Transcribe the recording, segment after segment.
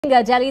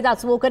Delhi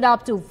that's woken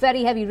up to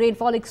very heavy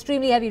rainfall.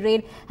 Extremely heavy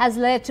rain has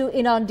led to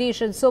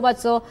inundation, so much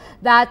so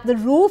that the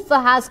roof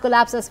has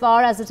collapsed as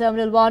far as the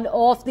Terminal 1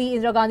 of the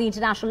Indira Gandhi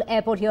International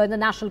Airport here in the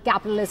national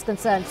capital is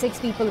concerned. 6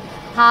 people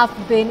have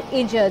been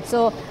injured.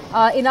 So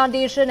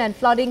inundation and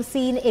flooding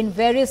seen in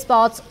various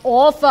parts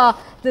of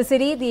the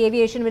city. The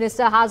aviation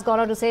minister has gone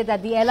on to say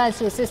that the airlines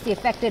to assist the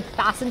affected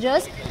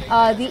passengers.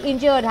 The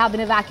injured have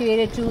been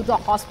evacuated to the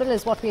hospital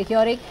is what we are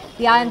hearing.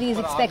 The IMD is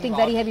expecting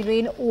very heavy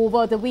rain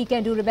over the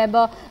weekend. Do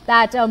remember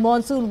that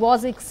monsoon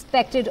was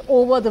expected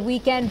over the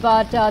weekend,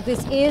 but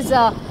this is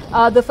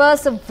the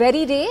first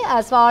very day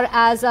as far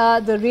as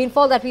the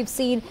rainfall that we've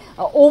seen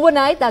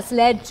overnight that's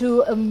led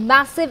to a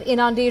massive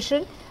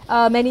inundation.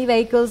 Many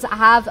vehicles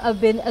have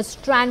been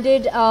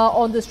stranded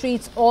on the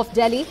streets of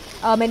Delhi.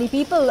 Many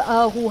people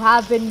who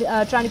have been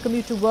trying to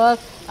commute to work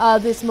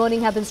this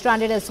morning have been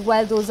stranded as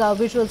well. Those are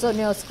visuals on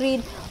your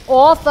screen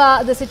of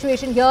the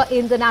situation here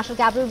in the national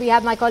capital. We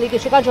have my colleague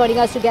Ishika joining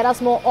us to get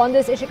us more on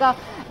this. Ishika,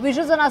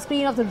 visuals on our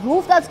screen of the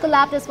roof that's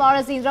collapsed as far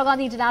as the Indira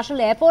Gandhi International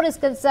Airport is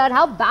concerned.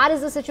 How bad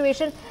is the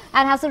situation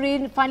and has the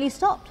rain finally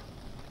stopped?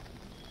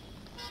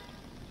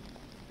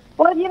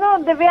 Well,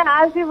 Divya,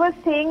 as we were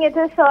saying, it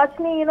is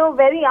certainly,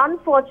 very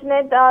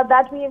unfortunate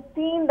that we have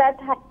seen that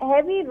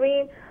heavy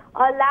rain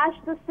lash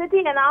the city.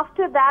 And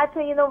after that,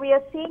 we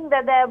are seeing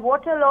that there are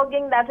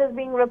waterlogging that is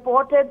being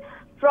reported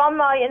from,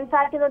 in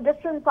fact,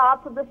 different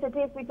parts of the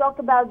city. If we talk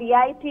about the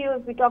ITU,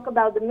 if we talk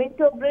about the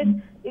Minto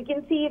Bridge, you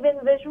can see even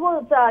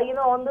visuals,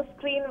 on the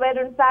screen where,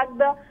 in fact,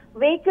 the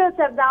vehicles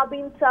have now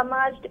been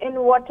submerged in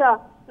water.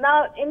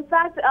 Now, in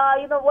fact,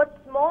 what's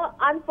more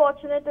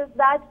unfortunate is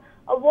that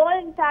a wall,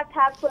 in fact,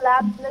 has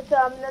collapsed in the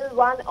Terminal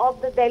 1 of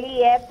the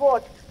Delhi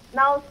airport.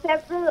 Now,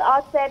 several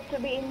are said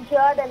to be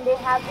injured and they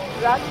have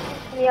been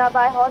rushed to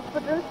nearby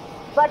hospitals.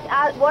 But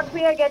what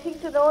we are getting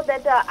to know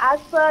that as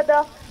per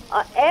the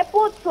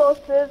airport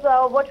sources,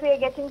 what we are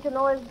getting to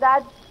know is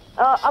that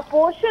a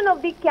portion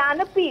of the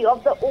canopy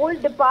of the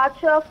old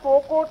departure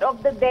forecourt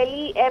of the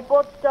Delhi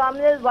Airport's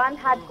Terminal 1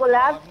 had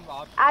collapsed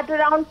at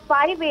around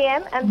 5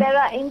 a.m. and there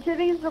are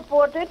injuries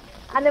reported,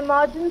 and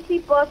emergency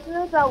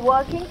personnel are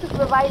working to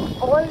provide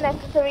all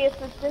necessary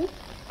assistance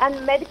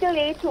and medical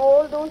aid to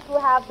all those who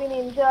have been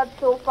injured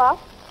so far.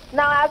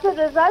 Now, as a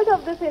result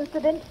of this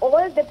incident,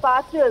 all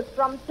departures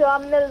from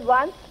Terminal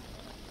 1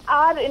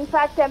 are in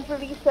fact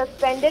temporarily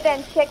suspended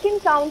and check-in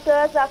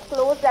counters are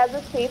closed as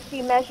a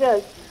safety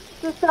measures.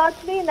 So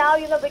certainly now,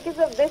 because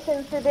of this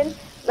incident,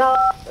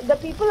 the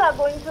people are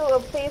going to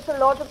face a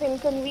lot of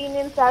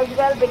inconvenience as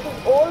well,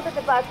 because all the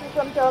departures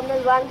from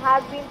Terminal 1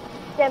 have been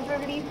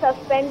temporarily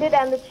suspended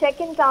and the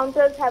check-in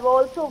counters have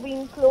also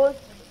been closed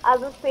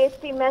as a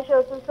safety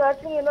measure. So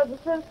certainly, this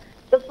is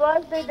the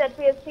first day that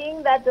we are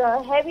seeing that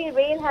heavy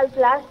rain has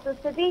lashed the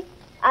city,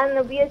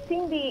 and we are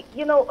seeing the,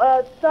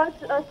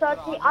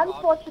 certainly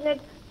unfortunate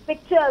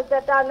pictures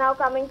that are now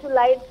coming to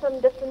light from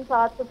different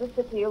parts of the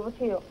city. Over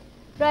to you.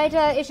 Right,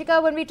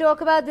 Ishika, when we talk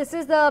about this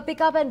is the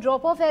pick-up and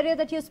drop-off area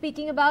that you're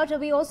speaking about,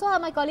 we also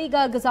have my colleague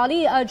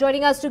Ghazali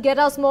joining us to get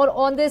us more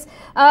on this.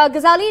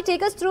 Ghazali,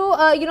 take us through,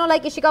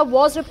 like Ishika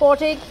was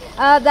reporting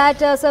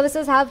that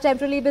services have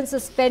temporarily been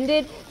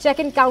suspended.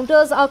 Check-in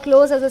counters are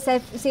closed as a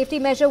safety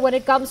measure when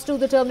it comes to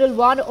the Terminal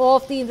 1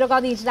 of the Indira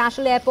Gandhi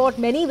International Airport.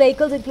 Many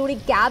vehicles, including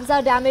cabs,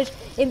 are damaged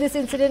in this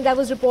incident that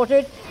was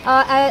reported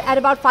at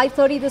about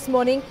 5:30 this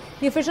morning.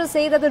 The officials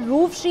say that the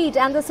roof sheet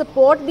and the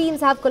support beams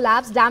have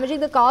collapsed,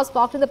 damaging the cars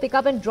parked in the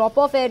pickup and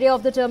drop-off area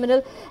of the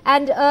terminal.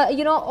 And,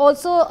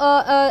 also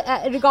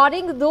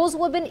regarding those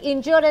who have been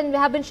injured and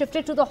have been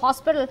shifted to the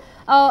hospital,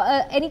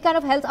 any kind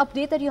of health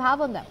update that you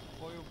have on them?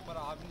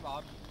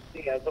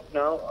 As of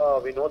now,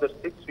 we know that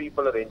 6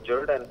 people are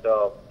injured, and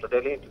the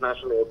Delhi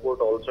International Airport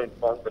also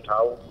informed that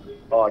how,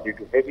 due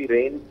to heavy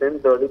rain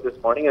since early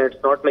this morning, and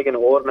it's not like an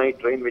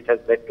overnight rain which has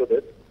led to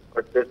this,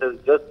 but this is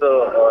just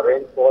a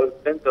rainfall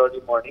since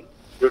early morning,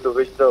 due to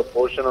which the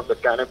portion of the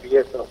canopy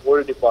at the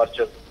whole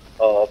departure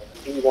of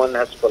T1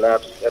 has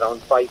collapsed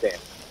around 5 a.m.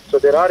 So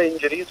there are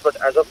injuries, but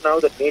as of now,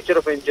 the nature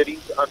of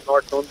injuries are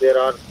not known. There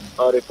are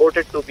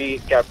reported to be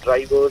cab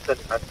drivers and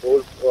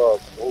those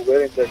who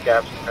were in their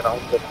cabs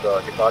around the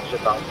departure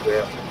ground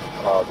where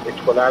which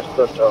collapsed.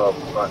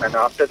 And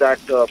after that,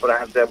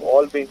 perhaps they have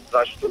all been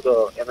rushed to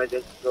the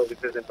emergency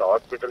services in the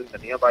hospital, in the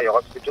nearby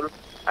hospital.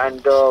 And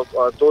though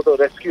the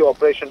rescue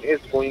operation is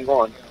going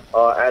on,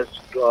 as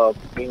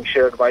being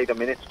shared by the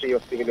Ministry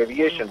of Civil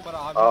Aviation,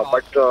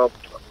 but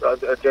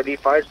Delhi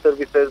Fire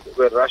Services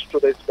were rushed to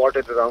the spot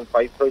at around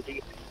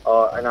 5:30.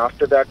 And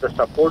after that, the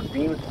support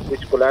beams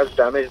which collapsed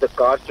damaged the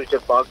cars which are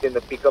parked in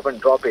the pickup and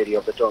drop area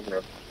of the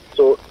terminal.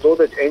 So, though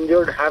the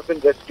injured have been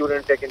rescued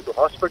and taken to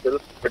hospital,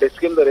 but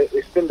still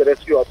the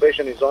rescue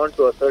operation is on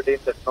to ascertain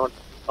that not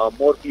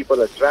more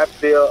people are trapped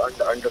there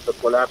under the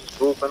collapsed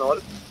roof and all.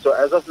 So,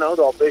 as of now,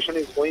 the operation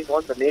is going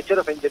on. The nature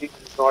of injuries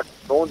is not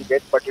known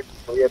yet, but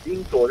we are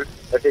being told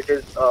that it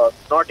is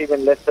not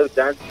even lesser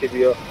than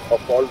severe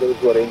of all those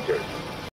who are injured.